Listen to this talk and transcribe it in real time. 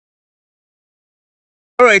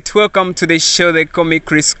Alright, welcome to the show. They call me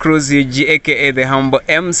Chris Cruz UG, aka the Humble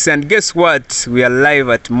MC. And guess what? We are live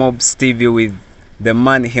at MUBS TV with the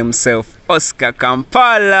man himself, Oscar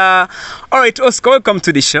Kampala. Alright, Oscar, welcome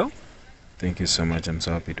to the show. Thank you so much. I'm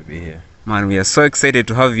so happy to be here. Man, we are so excited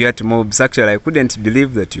to have you at MUBS. Actually, I couldn't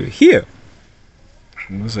believe that you're here.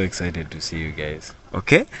 I'm also excited to see you guys.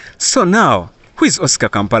 Okay, so now, who is Oscar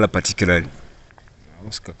Kampala particularly?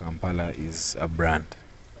 Oscar Kampala is a brand.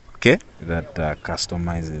 Okay. That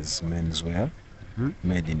customizes menswear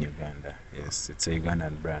made in Uganda. Yes, it's a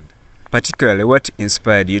Ugandan brand. Particularly, what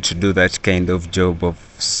inspired you to do that kind of job of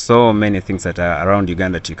so many things that are around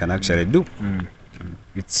Uganda that you can actually do?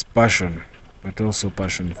 It's passion, but also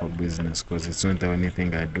passion for business, because it's not the only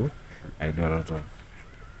thing I do. I do a lot of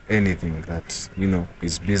anything that,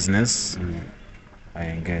 is business. I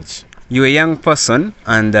engage. You're a young person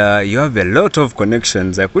and you have a lot of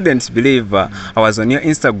connections. I couldn't believe I was on your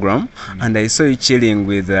Instagram and I saw you chilling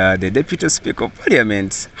with the Deputy Speaker of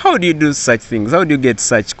Parliament. How do you do such things? How do you get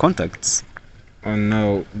such contacts?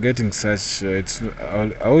 No, getting such,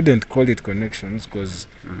 I wouldn't call it connections, because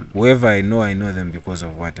whoever I know them because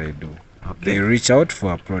of what I do. Okay. They reach out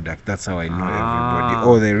for a product. That's how I know everybody.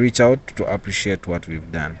 Or they reach out to appreciate what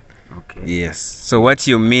we've done. Okay. Yes. So what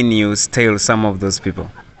you mean, you style some of those people?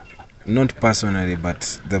 Not personally,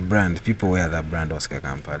 but the brand. People wear the brand Oscar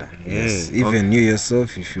Kampala. Yes. Even you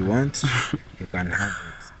yourself, if you want, you can have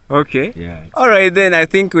it. Okay. Yeah. All right, then I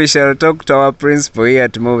think we shall talk to our principal here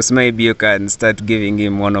at MUBS. Maybe you can start giving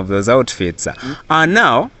him one of those outfits.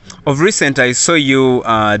 Now, of recent, I saw you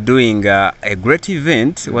doing a great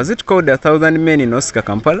event. Was it called 1,000 Men in Oscar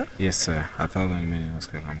Kampala? Yes, sir. 1,000 Men in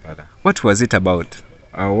Oscar Kampala. What was it about?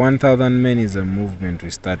 1,000 Men is a movement we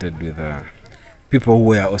started with people who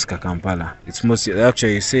wear Oscar Kampala. It's mostly,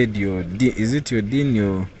 actually, you said your dean, is it your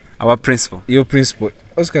dean? Our principal. Your principal.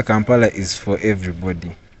 Oscar Kampala is for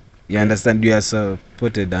everybody. You understand? You are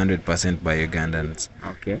supported 100% by Ugandans.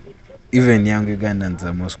 Okay. Even young Ugandans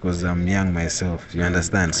are most, because I'm young myself. You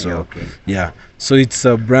understand? So yeah. So it's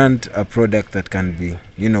a brand, a product that can be,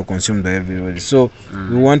 consumed by everybody. So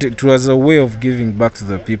we wanted, it was a way of giving back to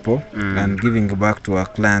the people and giving back to our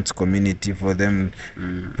clients, community, for them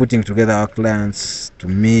putting together our clients to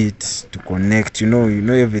meet, to connect.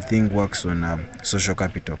 Everything works on social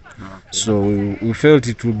capital. So we felt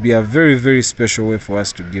it would be a very, very special way for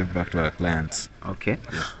us to give back to our clients. Okay.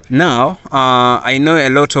 Now, I know a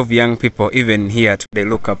lot of young people, even here, they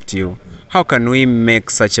look up to you. How can we make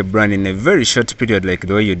such a brand in a very short period like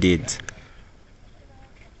the way you did?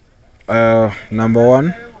 Number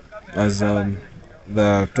one, as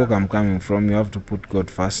the talk I'm coming from, you have to put God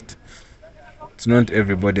first. It's not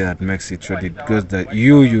everybody that makes it short. It goes that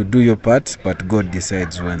you do your part, but God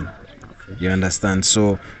decides when. You understand?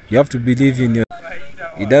 So you have to believe in your.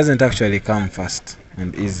 It doesn't actually come fast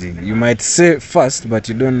and easy. You might say fast, but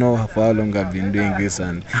you don't know for how long I've been doing this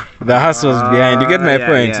and the hustles behind. You get my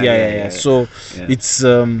point? Yeah. So it's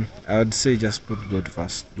I would say just put God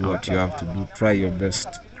first. Do what you have to do. Try your best.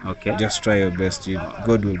 Okay. Just try your best.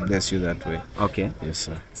 God will bless you that way. Okay. Yes,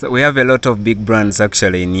 sir. So we have a lot of big brands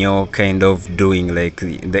actually in your kind of doing, like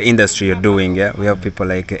the industry you're doing. Yeah, we have people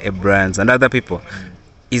like brands and other people.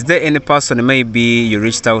 Is there any person maybe you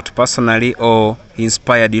reached out personally or he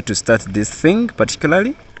inspired you to start this thing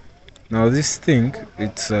particularly? Now this thing,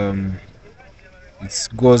 it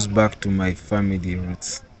goes back to my family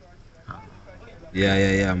roots.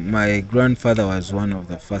 Yeah. My grandfather was one of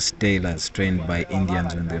the first tailors trained by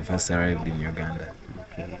Indians when they first arrived in Uganda.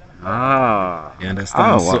 Okay. You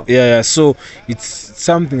understand? Wow. So, so it's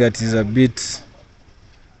something that is a bit.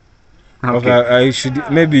 Okay, I should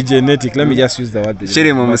maybe genetic. Let me just use the word.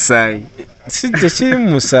 Chirimu Musai. Chirimu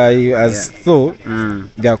Musai as though,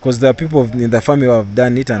 because there are people in the family who have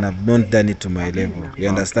done it and have not done it to my level. You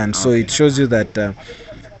understand? So it shows you that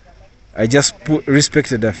I just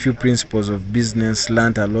respected a few principles of business,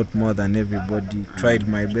 learned a lot more than everybody, tried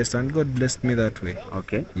my best, and God blessed me that way.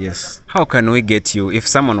 Okay. Yes. How can we get you? If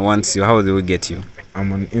someone wants you, how do we get you?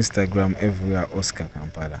 I'm on Instagram everywhere, Oscar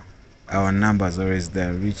Kampala. Our number's always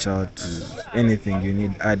there. Reach out. Anything you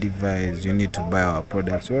need, advice, you need to buy our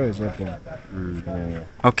products. We're always open.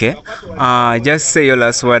 Okay. Just say your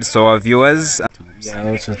last words to our viewers. Yeah,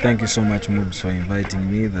 also thank you so much, MUBS, for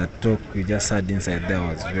inviting me. The talk we just had inside there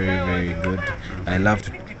was very, very good. I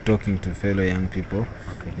loved talking to fellow young people.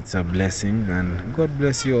 It's a blessing, and God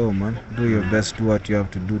bless you all, man. Do your best, do what you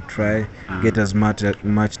have to do, try, get as much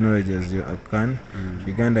knowledge as you can.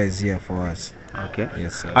 Uganda is here for us. Okay.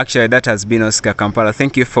 Yes, sir. Actually, that has been Oscar Kampala.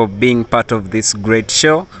 Thank you for being part of this great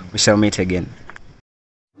show. We shall meet again.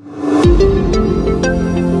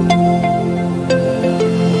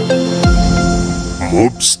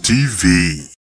 MUBS TV.